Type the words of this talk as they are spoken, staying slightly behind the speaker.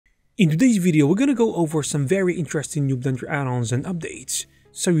In today's video, we're gonna go over some very interesting new Blender add-ons and updates,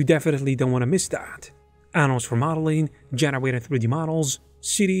 so you definitely don't want to miss that. Add-ons for modeling, generating 3D models,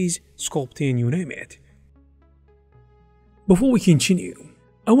 cities, sculpting, you name it. Before we continue,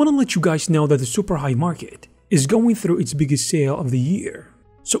 I want to let you guys know that the super high market is going through its biggest sale of the year.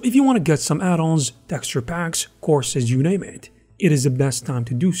 So if you want to get some add-ons, texture packs, courses, you name it, it is the best time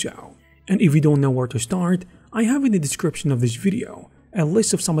to do so. And if you don't know where to start, I have in the description of this video a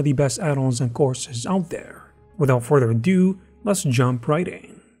list of some of the best add-ons and courses out there. Without further ado, let's jump right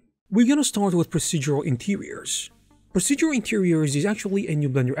in. We're gonna start with Procedural Interiors. Procedural Interiors is actually a new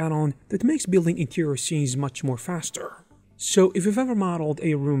Blender add-on that makes building interior scenes much more faster. So if you've ever modeled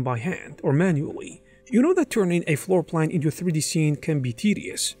a room by hand or manually, you know that turning a floor plan into a 3D scene can be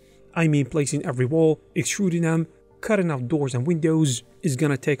tedious. I mean, placing every wall, extruding them, cutting out doors and windows is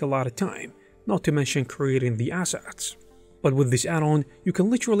gonna take a lot of time, not to mention creating the assets. But with this add-on, you can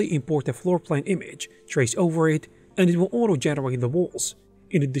literally import a floor plan image, trace over it, and it will auto-generate the walls,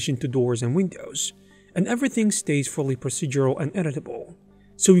 in addition to doors and windows, and everything stays fully procedural and editable.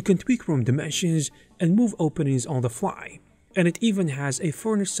 So you can tweak room dimensions and move openings on the fly, and it even has a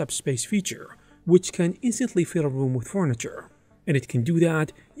furnished subspace feature, which can instantly fill a room with furniture. And it can do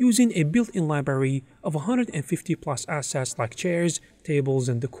that using a built-in library of 150 plus assets like chairs, tables,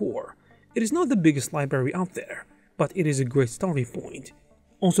 and decor. It is not the biggest library out there, but it is a great starting point.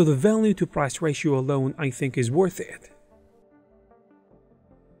 Also, the value to price ratio alone I think is worth it.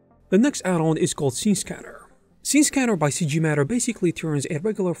 The next add-on is called Scene Scanner. Scene Scanner by CG Matter basically turns a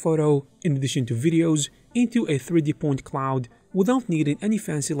regular photo, in addition to videos, into a 3D point cloud without needing any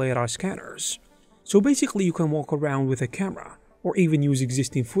fancy layout scanners. So basically you can walk around with a camera, or even use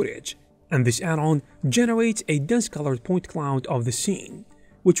existing footage, and this add-on generates a dense colored point cloud of the scene,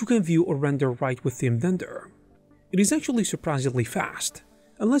 which you can view or render right within Blender. It is actually surprisingly fast,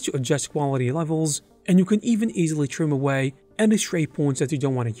 and lets you adjust quality levels, and you can even easily trim away any stray points that you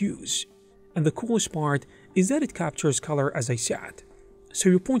don't want to use. And the coolest part is that it captures color as I said, so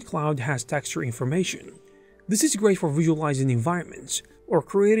your point cloud has texture information. This is great for visualizing environments or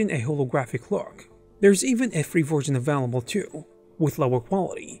creating a holographic look. There's even a free version available too, with lower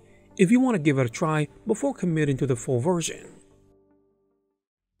quality, if you want to give it a try before committing to the full version.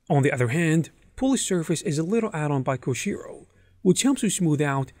 On the other hand, Polish Surface is a little add-on by Koshiro, which helps you smooth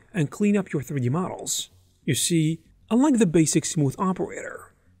out and clean up your 3D models. You see, unlike the basic smooth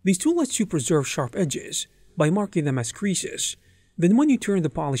operator, this tool lets you preserve sharp edges by marking them as creases. Then when you turn the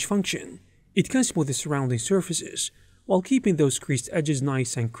polish function, it can smooth the surrounding surfaces while keeping those creased edges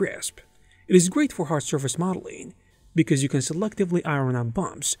nice and crisp. It is great for hard surface modeling because you can selectively iron out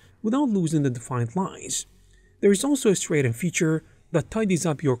bumps without losing the defined lines. There is also a straighten feature that tidies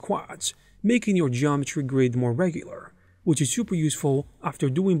up your quads, making your geometry grid more regular, which is super useful after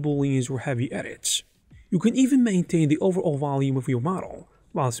doing booleans or heavy edits. You can even maintain the overall volume of your model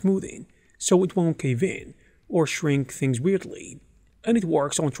while smoothing, so it won't cave in or shrink things weirdly. And it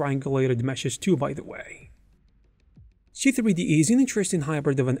works on triangulated meshes too, by the way. C3D is an interesting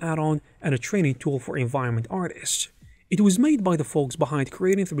hybrid of an add-on and a training tool for environment artists. It was made by the folks behind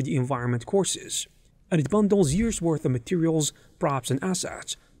creating 3D environment courses, and it bundles years worth of materials, props, and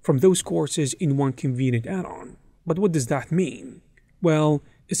assets from those courses in one convenient add-on. But what does that mean? Well,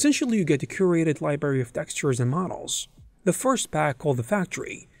 essentially you get a curated library of textures and models. The first pack, called the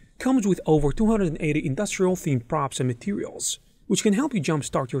Factory, comes with over 280 industrial-themed props and materials, which can help you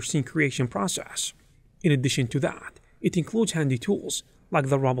jumpstart your scene creation process. In addition to that, it includes handy tools like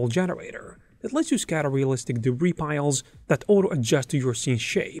the Rubble Generator that lets you scatter realistic debris piles that auto-adjust to your scene's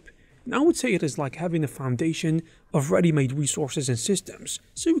shape. And I would say it is like having a foundation of ready-made resources and systems,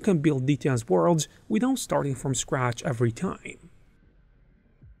 so you can build detailed worlds without starting from scratch every time.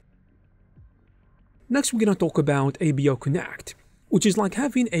 Next, we're gonna talk about ABO Connect, which is like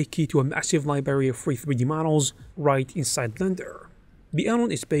having a key to a massive library of free 3D models right inside Blender. The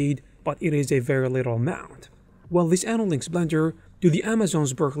add-on is paid, but it is a very little amount. Well, this add-on links Blender to the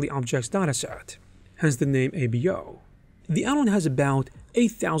Amazon's Berkeley Objects dataset, hence the name ABO. The add-on has about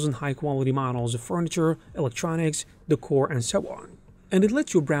 8,000 high-quality models of furniture, electronics, decor, and so on, and it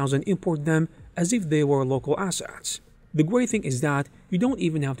lets you browse and import them as if they were local assets. The great thing is that you don't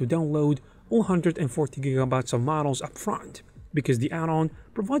even have to download all 140 GB of models up front, because the add-on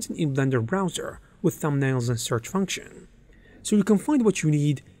provides an in-Blender browser with thumbnails and search function. So you can find what you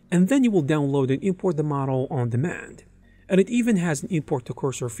need, and then you will download and import the model on demand. And it even has an import to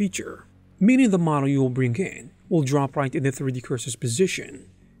cursor feature, meaning the model you will bring in will drop right in the 3D cursor's position.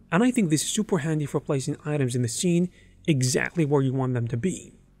 And I think this is super handy for placing items in the scene exactly where you want them to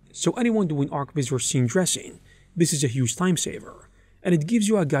be. So anyone doing ArchViz or scene dressing, this is a huge time saver. and it gives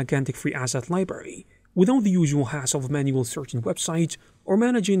you a gigantic free asset library without the usual hassle of manual searching websites or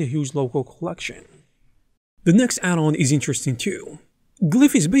managing a huge local collection. The next add-on is interesting too.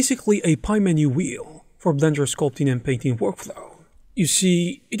 Glyph is basically a pie menu wheel for Blender sculpting and painting workflow. You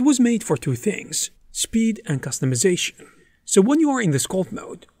see, it was made for two things: speed and customization. So when you are in the sculpt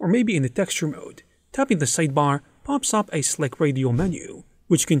mode, or maybe in the texture mode, tapping the sidebar pops up a slick radial menu,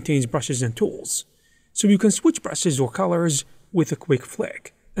 which contains brushes and tools. So you can switch brushes or colors with a quick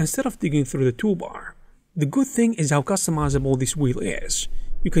flick, instead of digging through the toolbar. The good thing is how customizable this wheel is.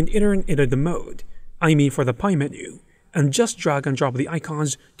 You can enter and edit the mode, for the pie menu, and just drag and drop the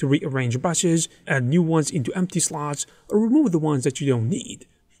icons to rearrange brushes, add new ones into empty slots, or remove the ones that you don't need.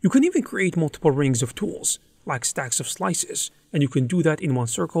 You can even create multiple rings of tools, like stacks of slices, and you can do that in one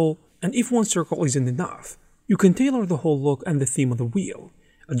circle, and if one circle isn't enough, you can tailor the whole look and the theme of the wheel,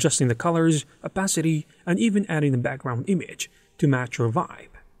 adjusting the colors, opacity, and even adding a background image to match your vibe.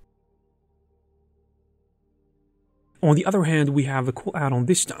 On the other hand, we have a cool add-on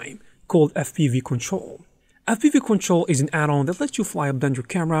this time, called FPV Control. FPV Control is an add-on that lets you fly a Blender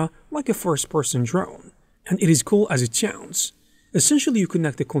camera like a first-person drone, and it is cool as it sounds. Essentially, you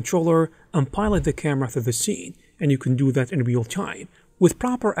connect the controller and pilot the camera through the scene, and you can do that in real time, with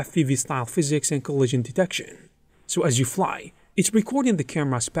proper FPV-style physics and collision detection. So as you fly, it's recording the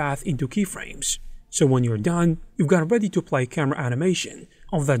camera's path into keyframes. So when you're done, you've got a ready-to-play camera animation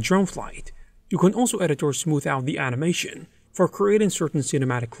of that drone flight. You can also edit or smooth out the animation for creating certain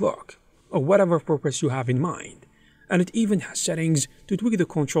cinematic look, or whatever purpose you have in mind. And it even has settings to tweak the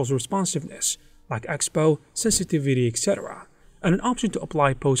control's responsiveness, like expo, sensitivity, etc., and an option to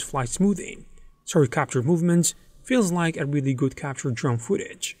apply post-flight smoothing, so your captured movements feels like a really good captured drone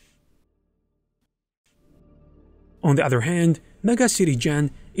footage. On the other hand, Megacitigen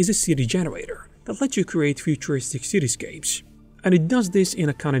is a city generator that lets you create futuristic cityscapes, and it does this in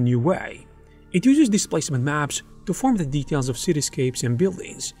a kind of new way. It uses displacement maps to form the details of cityscapes and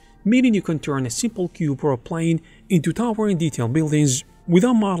buildings, meaning you can turn a simple cube or a plane into towering detailed buildings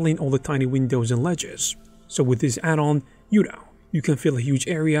without modeling all the tiny windows and ledges. So with this add-on, you can fill a huge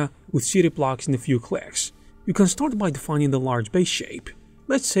area with city blocks in a few clicks. You can start by defining the large base shape,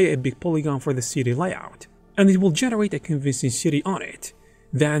 let's say a big polygon for the city layout, and it will generate a convincing city on it.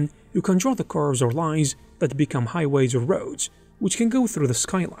 Then, you can draw the curves or lines that become highways or roads, which can go through the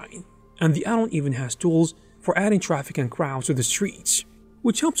skyline. And the add-on even has tools for adding traffic and crowds to the streets,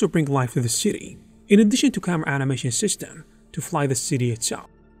 which helps to bring life to the city, in addition to camera animation system to fly the city itself.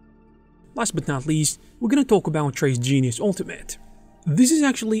 Last but not least, we're going to talk about Tracegenius Ultimate. This is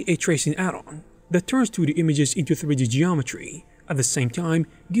actually a tracing add-on that turns 2D images into 3D geometry, at the same time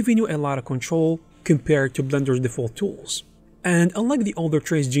giving you a lot of control compared to Blender's default tools. And unlike the older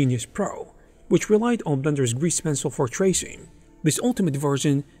Tracegenius Pro, which relied on Blender's grease pencil for tracing, this Ultimate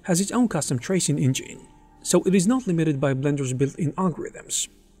version has its own custom tracing engine, so it is not limited by Blender's built-in algorithms.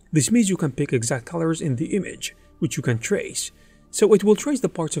 This means you can pick exact colors in the image, which you can trace, so it will trace the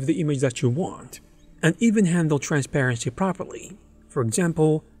parts of the image that you want, and even handle transparency properly. For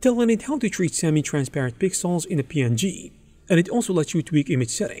example, telling it how to treat semi-transparent pixels in a PNG, and it also lets you tweak image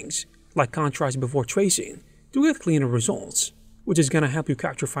settings, like contrast before tracing, to get cleaner results, which is gonna help you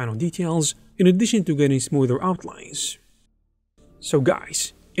capture final details, in addition to getting smoother outlines. So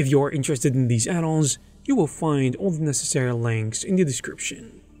guys, if you are interested in these add-ons, you will find all the necessary links in the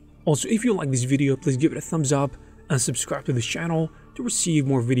description. Also, if you like this video, please give it a thumbs up and subscribe to this channel to receive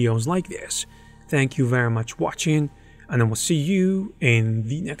more videos like this. Thank you very much for watching, and I will see you in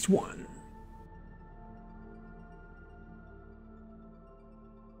the next one.